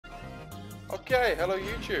Okay, hello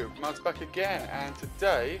YouTube, Mads back again, and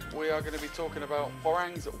today we are going to be talking about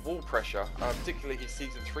Hwoarang's wall pressure, particularly his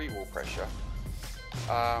Season 3 wall pressure.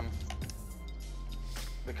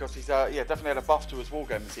 Because he's definitely had a buff to his wall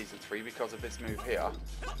game in Season 3 because of this move here.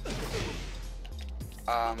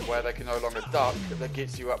 Where they can no longer duck, that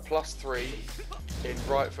gets you at +3 in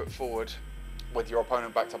right foot forward with your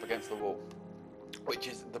opponent backed up against the wall. Which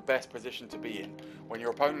is the best position to be in. When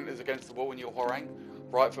your opponent is against the wall and you're Hwoarang,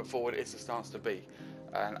 right foot forward is the stance to be.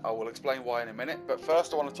 And I will explain why in a minute. But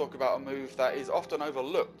first I want to talk about a move that is often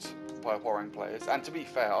overlooked by Hwoarang players. And to be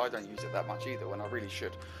fair, I don't use it that much either when I really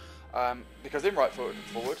should. Because in right foot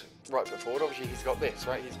forward, obviously he's got this,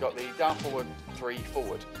 right? He's got the down forward 3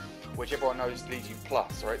 forward, which everyone knows leaves you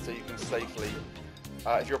plus, right? So you can safely,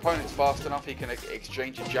 if your opponent's fast enough, he can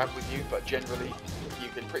exchange a jab with you, but generally you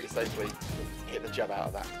can pretty safely hit the jab out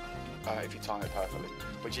of that if you time it perfectly,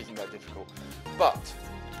 which isn't that difficult. But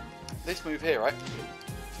this move here, right,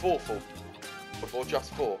 4 full, or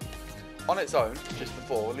just 4, on its own, just the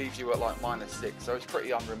 4 leaves you at like -6, so it's pretty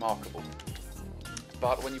unremarkable.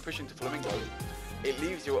 But when you push into Flamingo, it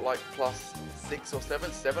leaves you at like +6 or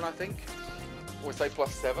 7 I think, or say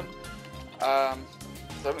 +7. So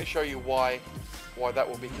let me show you why that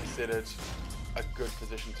will be considered a good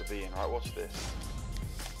position to be in. Right, watch this.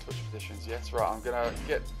 Switch positions, yes, right, I'm gonna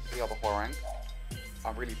get the other Hwoarang.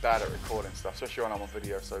 I'm really bad at recording stuff, especially when I'm on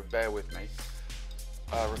video, so bear with me.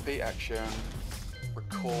 Repeat action,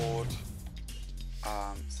 record,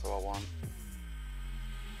 so I want...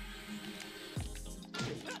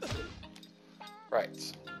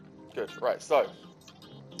 Right, good, right, so,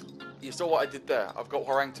 you saw what I did there. I've got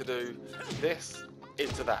Hwoarang to do this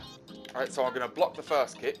into that. Right, so I'm gonna block the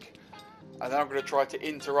first kick, and then I'm going to try to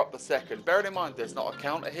interrupt the second. Bearing in mind there's not a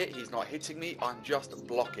counter hit, he's not hitting me, I'm just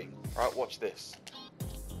blocking. Alright, watch this.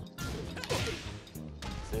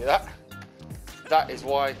 See that? That is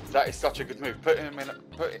why that is such a good move. Putting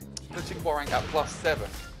Hwoarang at +7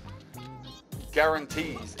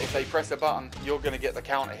 guarantees if they press a button, you're going to get the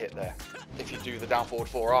counter hit there. If you do the down forward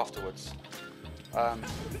 4 afterwards.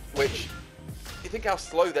 Which, you think how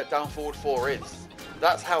slow that down forward 4 is.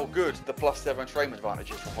 That's how good the +7 frame advantage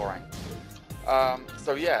is for Hwoarang.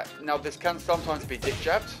 So yeah, now this can sometimes be dick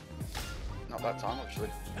jabbed. Not that time, obviously.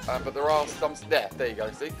 But there are some... There you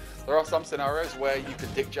go, see? There are some scenarios where you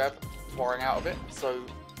can dick jab Hwoarang out of it. So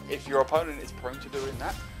if your opponent is prone to doing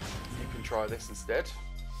that, you can try this instead.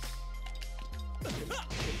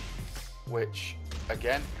 Which,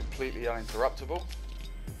 again, completely uninterruptible.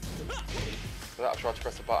 So that'll try to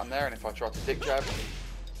press a button there, and if I try to dick jab,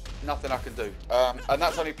 nothing I can do. And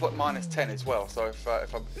that's only -10 as well, so if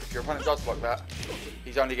your opponent does block that,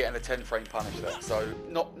 he's only getting a 10 frame punish there, so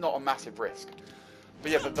not a massive risk.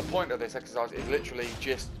 But yeah, the point of this exercise is literally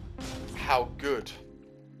just how good...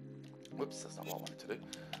 Whoops, that's not what I wanted to do.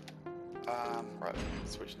 Right,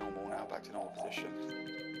 switch normal now, back to normal position.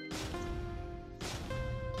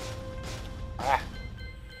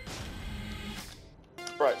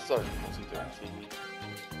 Right, so, what's he doing? He's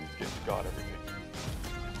getting to guard everything.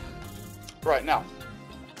 Right, now,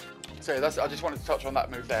 so I just wanted to touch on that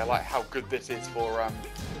move there, like how good this is for,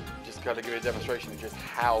 just kind of give you a demonstration of just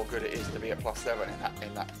how good it is to be at +7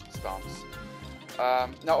 in that stance.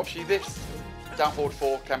 Now, obviously, this down forward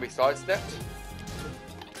 4 can be sidestepped,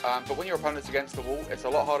 but when your opponent's against the wall, it's a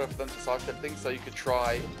lot harder for them to sidestep things, so you could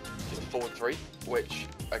try just forward 3, which,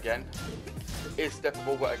 again, is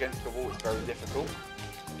steppable, but against the wall it's very difficult.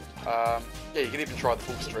 Yeah, you can even try the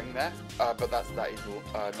full string there, but that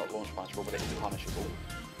is not launch punishable, but it is punishable.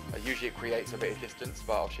 Usually it creates a bit of distance,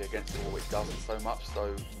 but obviously against the wall it doesn't so much,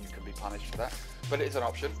 so you can be punished for that. But it is an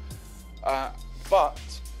option. But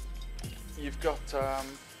you've got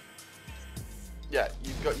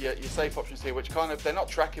your safe options here, which kind of, they're not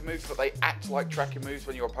tracking moves, but they act like tracking moves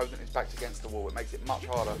when your opponent is backed against the wall. It makes it much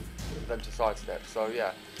harder for them to sidestep. So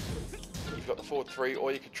yeah, you've got the forward 3,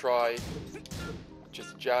 or you could try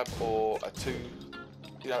just a jab or a 2,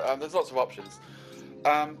 you know, there's lots of options.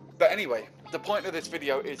 But anyway, the point of this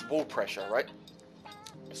video is wall pressure, right?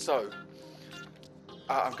 So,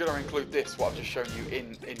 I'm going to include this, what I've just shown you,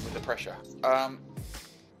 in with the pressure.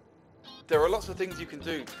 There are lots of things you can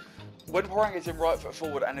do. When Hwoarang is in right foot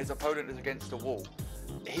forward and his opponent is against the wall,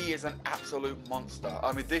 he is an absolute monster.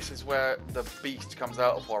 I mean, this is where the beast comes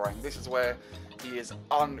out of Hwoarang. This is where he is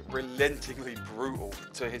unrelentingly brutal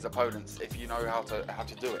to his opponents if you know how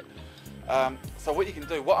to do it. So what you can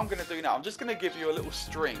do, what I'm going to do now, I'm just going to give you a little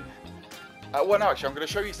string. Well, no, actually, I'm going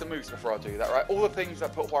to show you some moves before I do that, right? All the things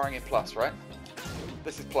that put Hwoarang in plus, right?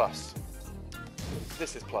 This is plus.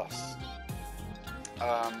 This is plus.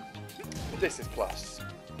 This is plus.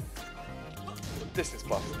 this is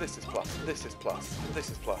plus, this is plus, this is plus, this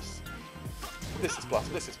is plus, this is plus,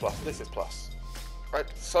 this is plus, this is plus. Right,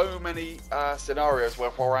 so many scenarios where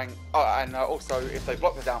Hwoarang, and also if they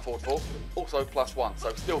block the down forward 4, also +1,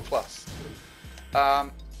 so still plus.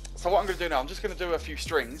 So what I'm going to do now, I'm just going to do a few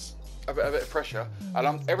strings, a bit of pressure,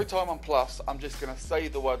 and every time I'm plus, I'm just going to say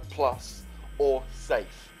the word plus or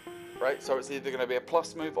safe. Right, so it's either going to be a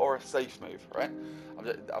plus move or a safe move, right?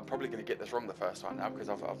 I'm probably going to get this wrong the first time now because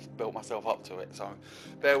I've built myself up to it, so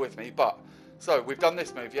bear with me. But so we've done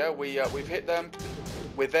this move, yeah. We've hit them,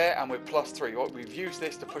 we're there, and we're +3. We've used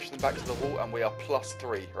this to push them back to the wall, and we are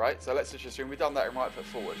 +3, right? So let's just assume we've done that in right foot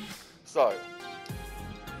forward. So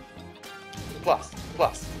plus,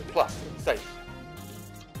 safe.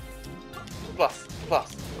 Plus,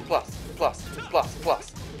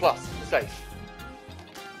 safe.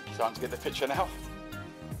 Starting to get the picture now.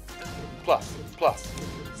 Plus,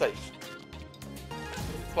 safe.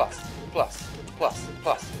 Plus, safe. Plus,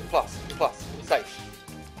 safe.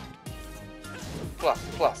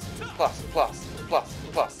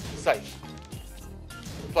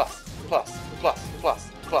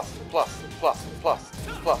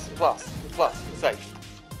 Plus, safe.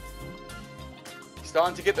 He's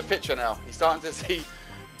starting to get the picture now. He's starting to see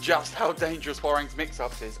just how dangerous Hwoarang's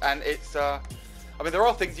mix-ups is, and it's I mean, there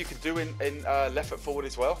are things you could do in left foot forward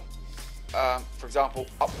as well. For example,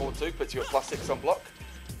 up forward 2 puts you at +6 on block,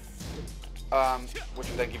 which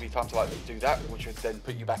would then give you time to do that, which would then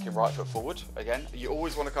put you back in right foot forward again. You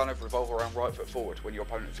always want to kind of revolve around right foot forward when your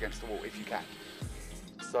opponent's against the wall, if you can.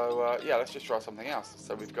 So yeah, let's just try something else.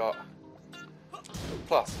 So we've got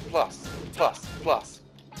plus.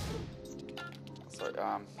 So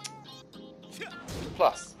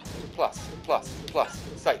plus,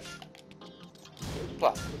 safe.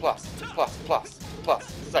 Plus,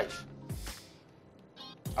 safe.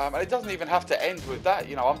 And it doesn't even have to end with that,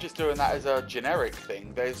 you know, I'm just doing that as a generic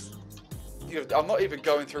thing. There's, you know, I'm not even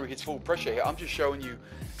going through his full pressure here, I'm just showing you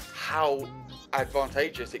how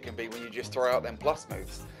advantageous it can be when you just throw out them plus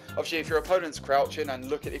moves. Obviously, if your opponent's crouching and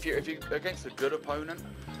look at, if you're against a good opponent,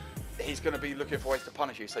 he's going to be looking for ways to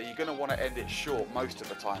punish you, so you're going to want to end it short most of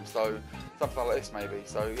the time. So something like this maybe.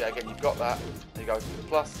 So yeah, again, you've got that, and you go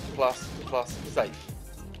plus, safe,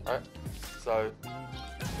 right? So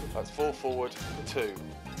that's 4 forward, 2,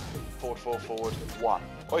 forward 4 forward, 1.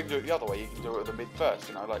 Or you can do it the other way. You can do it with the mid first,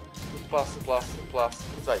 you know, like plus,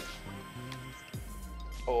 safe.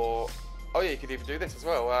 Or oh yeah, you could even do this as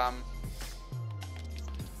well.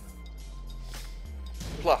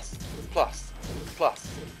 Plus,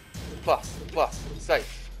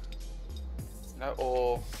 safe. You know,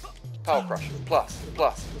 or power crush, plus,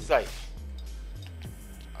 safe.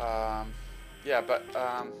 Yeah, but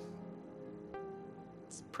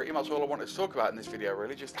it's pretty much all I wanted to talk about in this video,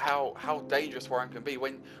 really. Just how dangerous Hwoarang can be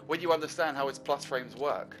when you understand how his plus frames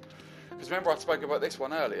work. Because remember, I spoke about this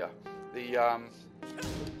one earlier. The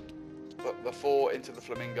 4 into the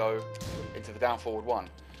flamingo, into the down forward 1.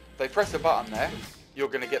 If they press a button there, you're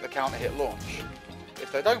going to get the counter hit launch.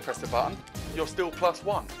 If they don't press the button, you're still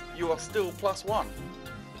 +1. You are still +1.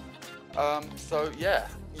 So yeah,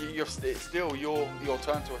 it's still your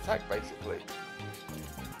turn to attack basically.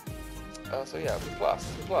 So yeah, plus,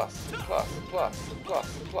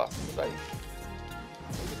 safe.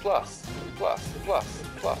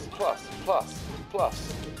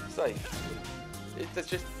 Plus, safe. There's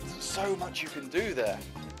just so much you can do there.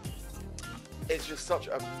 It's just such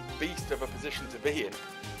a beast of a position to be in.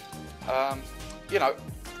 You know,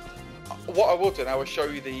 what I will do now is show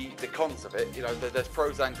you the cons of it. You know, there's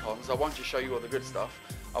pros and cons. I won't just show you all the good stuff.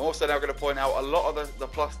 I'm also now going to point out a lot of the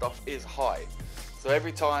plus stuff is high. So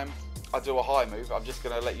every time I do a high move, I'm just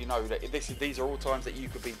going to let you know that these are all times that you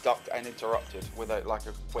could be ducked and interrupted with like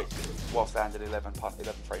a quick while standing 11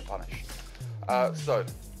 frame punish. So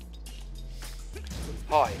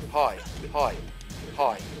high.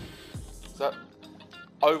 So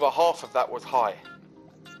over half of that was high.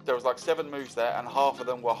 There was like 7 moves there, and half of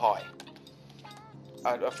them were high.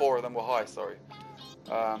 And 4 of them were high, sorry.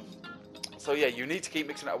 So yeah, you need to keep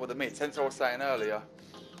mixing it up with the mid. Since I was saying earlier,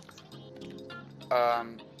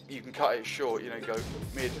 you can cut it short. You know, you go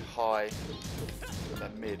mid, high, and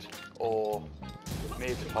then mid, or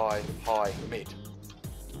mid, high, mid.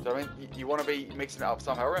 So I mean, you want to be mixing it up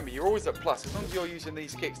somehow. Remember, you're always at plus as long as you're using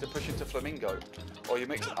these kicks to push into flamingo, or you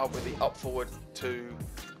mix it up with the up forward 2,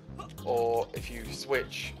 or if you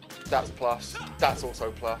switch, that's plus, that's also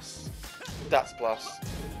plus, that's plus. Do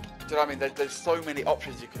you know what I mean? There's so many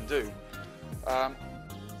options you can do.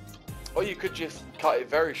 Or you could just cut it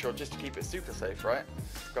very short just to keep it super safe, right?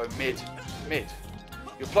 Go mid.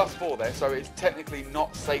 You're +4 there, so it's technically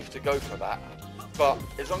not safe to go for that. But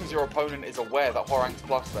as long as your opponent is aware that Hwoarang's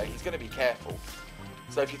plus there, he's going to be careful.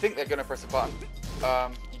 So if you think they're going to press a button,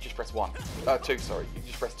 you just press 2, sorry. You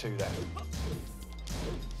just press 2 there.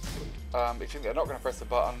 If you think they're not going to press the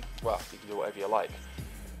button, well, you can do whatever you like.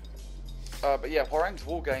 But yeah, Hwoarang's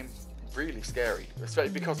wall game, really scary,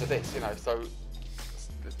 especially because of this, you know. So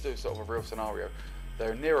let's do sort of a real scenario.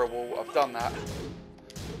 They're near a wall, I've done that.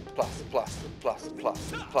 Plus, plus, plus,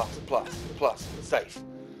 plus, plus, plus, plus, safe.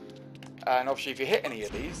 And obviously if you hit any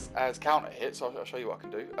of these as counter hits, I'll show you what I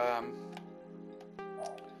can do. What am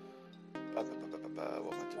I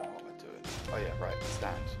doing? Oh yeah, right,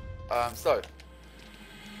 stand. So,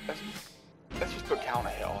 let's just put counter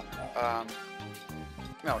hit on.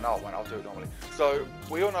 No, I won't, I'll do it normally. So,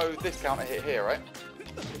 we all know this counter hit here, right?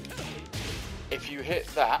 If you hit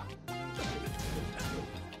that,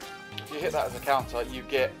 as a counter, you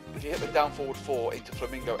get, if you hit the down forward 4 into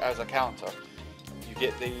Flamingo as a counter, you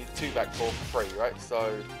get the 2 back 4 for free, right?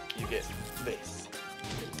 So you get this.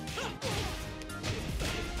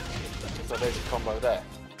 So there's a combo there.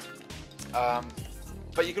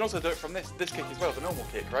 But you can also do it from this kick as well, the normal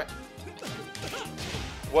kick, right?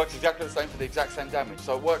 Works exactly the same for the exact same damage,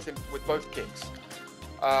 so it works with both kicks.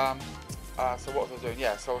 So what was I doing?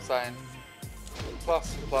 Yeah, so I was saying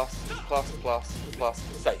plus, plus, plus, plus, plus,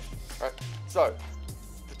 safe. Right? So,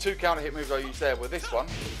 the 2 counter hit moves I used there were this one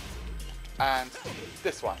and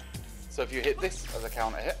this one. So if you hit this as a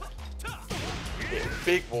counter hit, you get a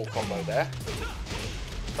big wall combo there.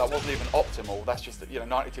 That wasn't even optimal, that's just, you know,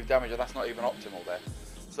 92 damage and that's not even optimal there.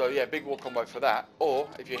 So yeah, big wall combo for that. Or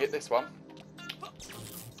if you hit this one,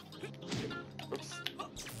 oops,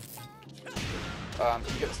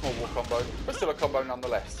 you get a small wall combo, but still a combo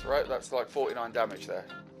nonetheless, right? That's like 49 damage there.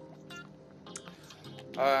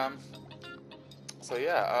 So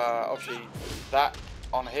yeah, obviously that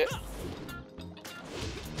on hit,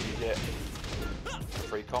 you get a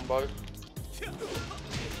free combo.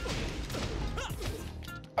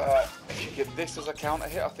 If you get this as a counter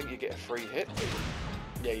hit, I think you get a free hit.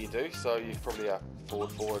 Yeah, you do. So you probably a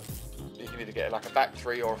forward. You can either get like a back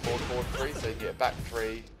 3 or a forward 3. So you get a back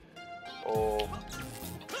 3 or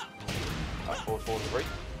a forward 3.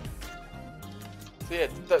 So yeah,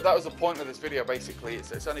 that was the point of this video basically.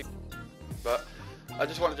 It's only, but I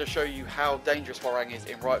just wanted to show you how dangerous Hwoarang is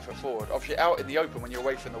in right foot forward. Obviously out in the open when you're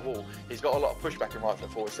away from the wall, he's got a lot of pushback in right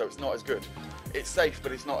foot forward, so it's not as good. It's safe,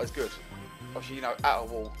 but it's not as good. Obviously, you know, at a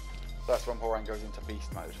wall, that's when Hwoarang goes into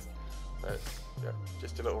beast mode. So yeah,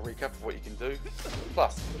 just a little recap of what you can do.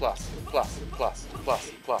 Plus, plus, plus, plus,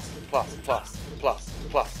 plus, plus, plus, plus, plus,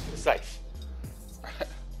 plus, safe.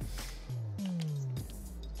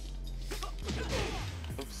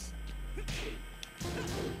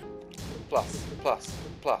 Plus, plus,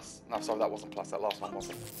 plus. No, sorry, that wasn't plus. That last one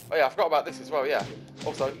wasn't. Oh yeah, I forgot about this as well. Yeah.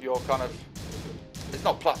 Also, you're kind of. It's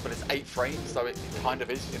not plus, but it's 8 frames, so it kind of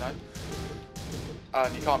is, you know.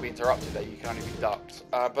 And you can't be interrupted there. You can only be ducked.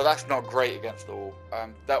 But that's not great against the wall.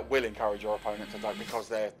 That will encourage your opponent to duck because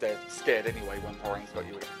they're scared anyway when Hwoarang's got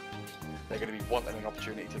you. They're going to be wanting an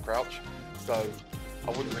opportunity to crouch. So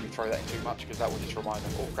I wouldn't really throw that in too much because that would just remind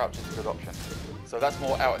them, oh, crouch is a good option. So that's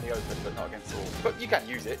more out in the open, but not against the wall. But you can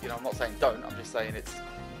use it, you know, I'm not saying don't, I'm just saying it's,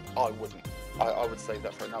 I wouldn't. I would save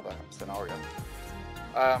that for another scenario.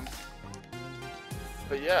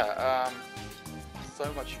 But yeah,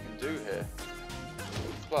 so much you can do here.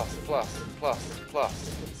 Plus, plus, plus, plus,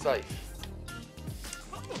 safe.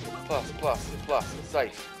 Plus, plus, plus,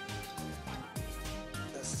 safe.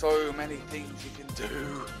 There's so many things you can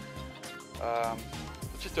do.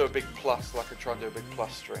 Just do a big plus, like I try and do a big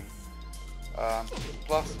plus string.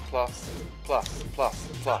 Plus, plus, plus, plus,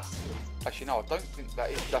 plus. Actually, no, I don't think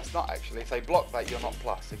that is. That's not actually. If they block that, you're not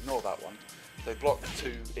plus. Ignore that one. They block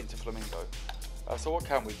 2 into Flamingo. So what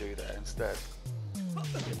can we do there instead?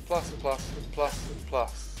 Plus, plus, plus,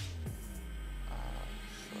 plus.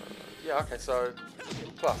 Yeah, okay, so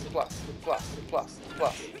plus, plus, plus, plus,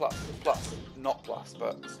 plus, plus, plus. Not plus,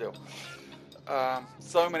 but still.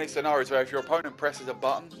 So many scenarios where if your opponent presses a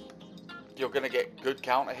button, you're going to get good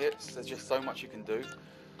counter hits. There's just so much you can do.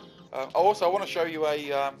 Also, I want to show you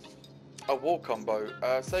a wall combo.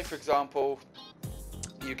 Say, for example,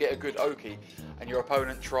 you get a good Oki, and your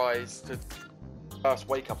opponent tries to first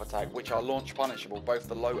wake-up attack, which are launch punishable, both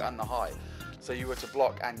the low and the high. So you were to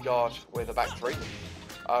block and guard with a back 3.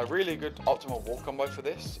 A really good optimal wall combo for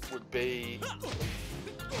this would be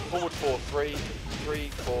forward 4, 3, 3,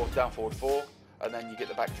 4, down forward 4, and then you get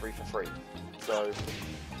the back 3 for free. So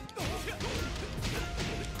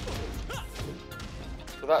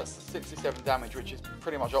that's 67 damage, which is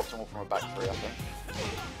pretty much optimal from a back 3, I think.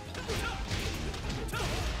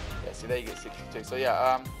 Yeah, see there you get 62. So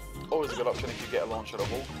yeah, Always a good option if you get a launch at a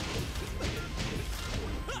wall.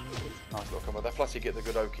 Nice little combo there. Plus you get the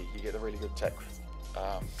good Oki. You get the really good tech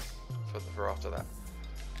for after that.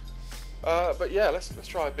 But yeah, let's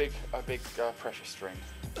try a big pressure string.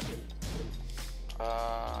 Do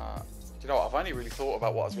you know what? I've only really thought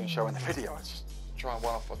about what I was going to show in the video. I was just trying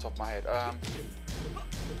one off the top of my head.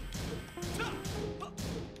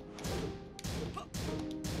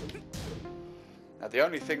 Now the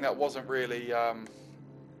only thing that wasn't really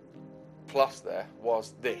plus there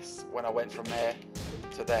was this. When I went from there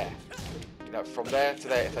to there. You know, from there to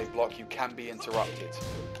there, if they block, you can be interrupted.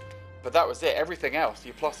 But that was it. Everything else,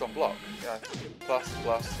 you plus on block. You know, plus,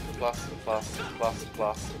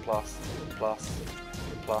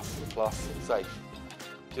 safe.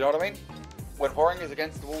 Do you know what I mean? When Hwoarang is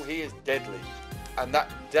against the wall, he is deadly. And that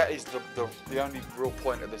is the only real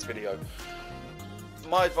point of this video.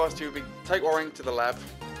 My advice to you would be, take Hwoarang to the lab,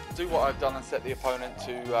 do what I've done and set the opponent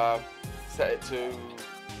to, set it to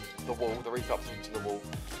the wall, the recap position to the wall.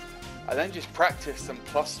 And then just practice some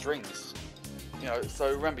plus strings. You know,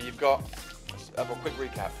 so remember, you've got, let's have a quick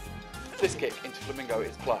recap. This kick into Flamingo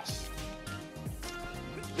is plus.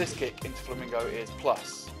 This kick into Flamingo is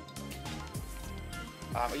plus.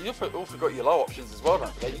 You've also got your low options as well,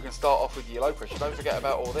 don't forget. You can start off with your low pressure, don't forget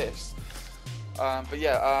about all this. But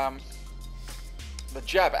yeah, the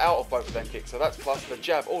jab out of both of them kicks, so that's plus. The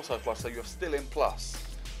jab also plus, so you're still in plus.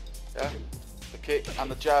 Yeah? The kick and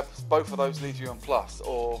the jab, both of those leave you in plus,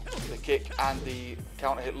 or the kick and the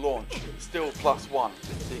counter hit launch, still +1,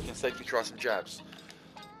 so you can safely try some jabs.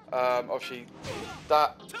 Obviously,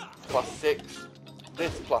 that +6,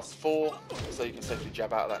 this +4, so you can safely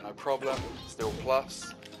jab out of that no problem, still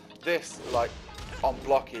plus. This, like, on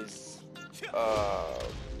block is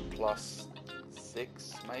 +6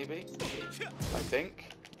 maybe, I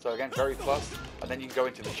think. So again, very plus, and then you can go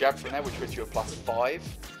into the jab from there, which puts you at +5.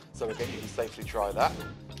 So again, you can safely try that.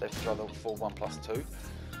 Safely try the full 1+2.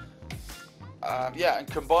 Yeah, and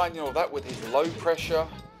combine all that with his low pressure,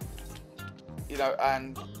 you know,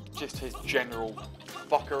 and just his general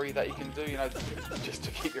fuckery that he can do, you know, just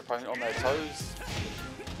to keep your opponent on their toes.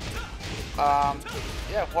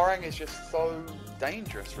 Yeah, Hwoarang is just so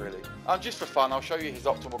dangerous, really. Just for fun, I'll show you his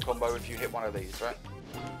optimal combo if you hit one of these, right?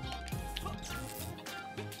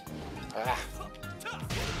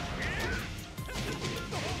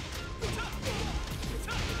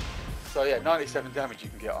 So yeah, 97 damage you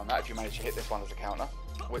can get on that if you manage to hit this one as a counter,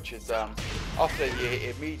 which is, after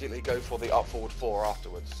you immediately go for the up forward 4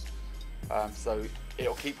 afterwards. So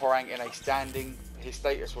it'll keep Hwoarang in a standing, his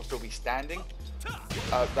status will still be standing.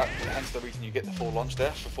 Hence the reason you get the full launch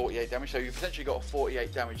there for 48 damage. So you've essentially got a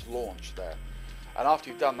 48 damage launch there. And after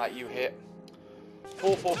you've done that, you hit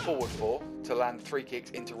 4-4 forward 4 to land 3 kicks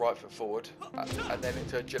into right foot forward, and then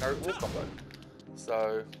into a generic wall combo.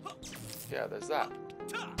 So yeah, there's that.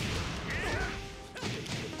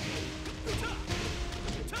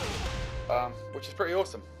 Which is pretty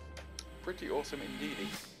awesome. Pretty awesome indeed.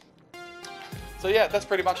 So yeah, that's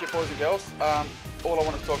pretty much it, boys and girls. All I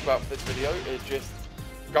want to talk about for this video is just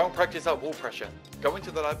go and practice that wall pressure. Go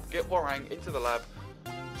into the lab, get Hwoarang into the lab,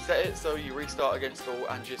 set it so you restart against all,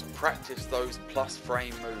 and just practice those plus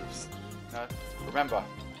frame moves. You know? Remember,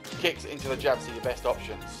 kicks into the jabs are your best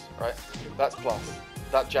options, right? That's plus.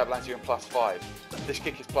 That jab lands you in +5. This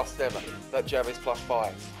kick is +7. That jab is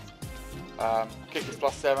 +5. Kick is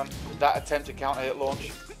 +7. That attempt to counter hit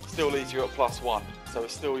launch still leaves you at +1. So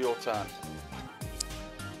it's still your turn.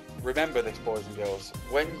 Remember this, boys and girls.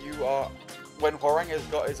 When Hwoarang has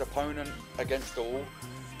got his opponent against the wall,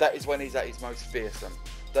 that is when he's at his most fearsome.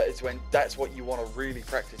 That's what you want to really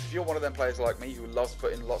practice. If you're one of them players like me who loves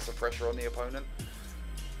putting lots of pressure on the opponent,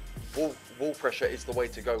 wall pressure is the way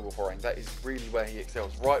to go with Hwoarang. That is really where he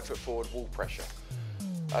excels. Right foot forward, wall pressure.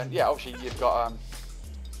 And yeah, obviously you've got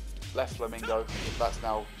left Flamingo. That's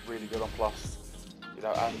now really good on plus. You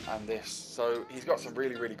know, and this. So he's got some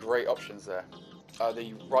really, really great options there.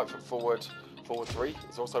 The right foot forward 3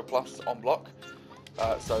 is also plus on block.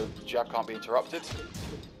 So the jab can't be interrupted.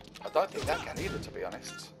 I don't think that can either, to be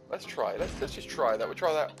honest. Let's try. Let's just try that. We'll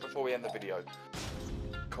try that before we end the video.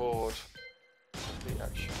 Record the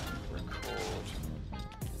action. Record.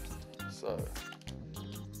 So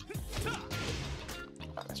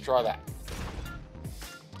let's try that.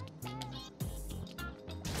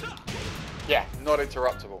 Yeah, not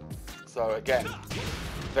interruptible. So again,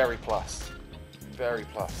 very plus. Very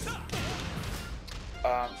plus.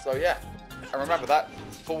 So yeah, and remember that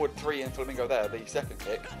forward 3 in Flamingo there, the second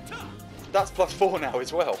kick, that's +4 now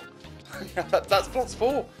as well. That's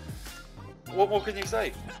 +4. What more can you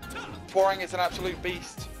say? Hwoarang is an absolute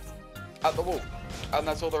beast at the wall, and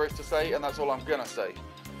that's all there is to say, and that's all I'm gonna say.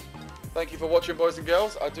 Thank you for watching, boys and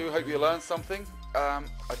girls. I do hope you learned something. I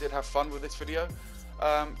did have fun with this video.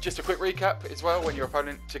 Just a quick recap as well, when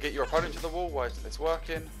to get your opponent to the wall, why isn't this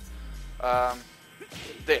working?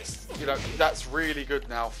 This, you know, that's really good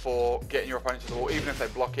now for getting your opponent to the wall. Even if they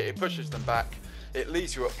block it, it pushes them back. It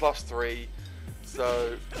leaves you at +3.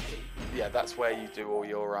 So yeah, that's where you do all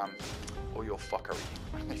your fuckery,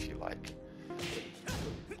 if you like.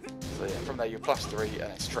 So yeah, from there you're +3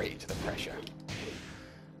 and straight into the pressure.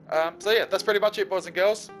 So yeah, that's pretty much it, boys and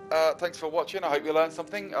girls. Thanks for watching. I hope you learned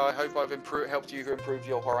something. I hope I've helped you to improve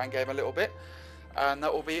your Hwoarang game a little bit. And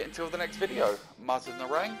that will be it until the next video.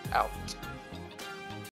 Hwoarang out.